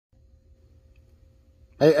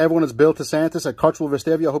Hey everyone, it's Bill DeSantis at Cartridge.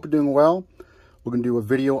 I hope you're doing well. We're going to do a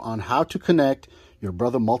video on how to connect your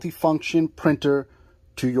Brother multifunction printer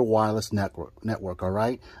to your wireless network, all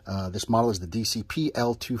right? This model is the DCP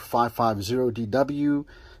L2550dw.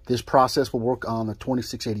 This process will work on the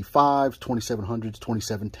 2685s, 2700s,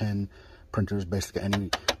 2710 printers, basically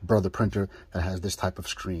any Brother printer that has this type of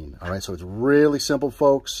screen, all right? So it's really simple,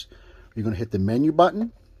 folks. You're going to hit the menu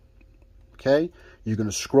button, okay? You're going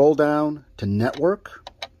to scroll down to network.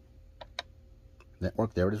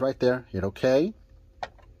 Network, there it is right there. Hit OK.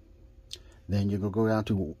 Then you're going to go down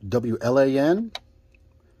to WLAN.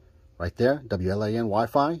 Right there, WLAN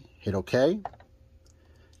Wi-Fi. Hit OK.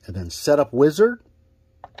 And then Setup Wizard.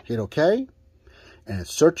 Hit OK. And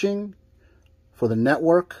it's searching for the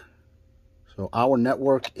network. So our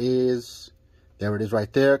network is, there it is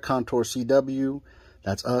right there, Contour CW.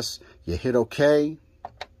 That's us. You hit OK.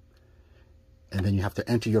 And then you have to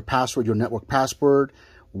enter your password, your network password.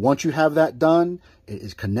 Once you have that done, it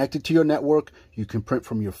is connected to your network. You can print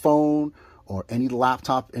from your phone or any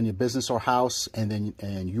laptop in your business or house,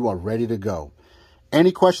 and you are ready to go.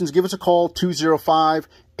 Any questions, give us a call,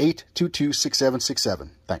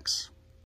 205-822-6767. Thanks.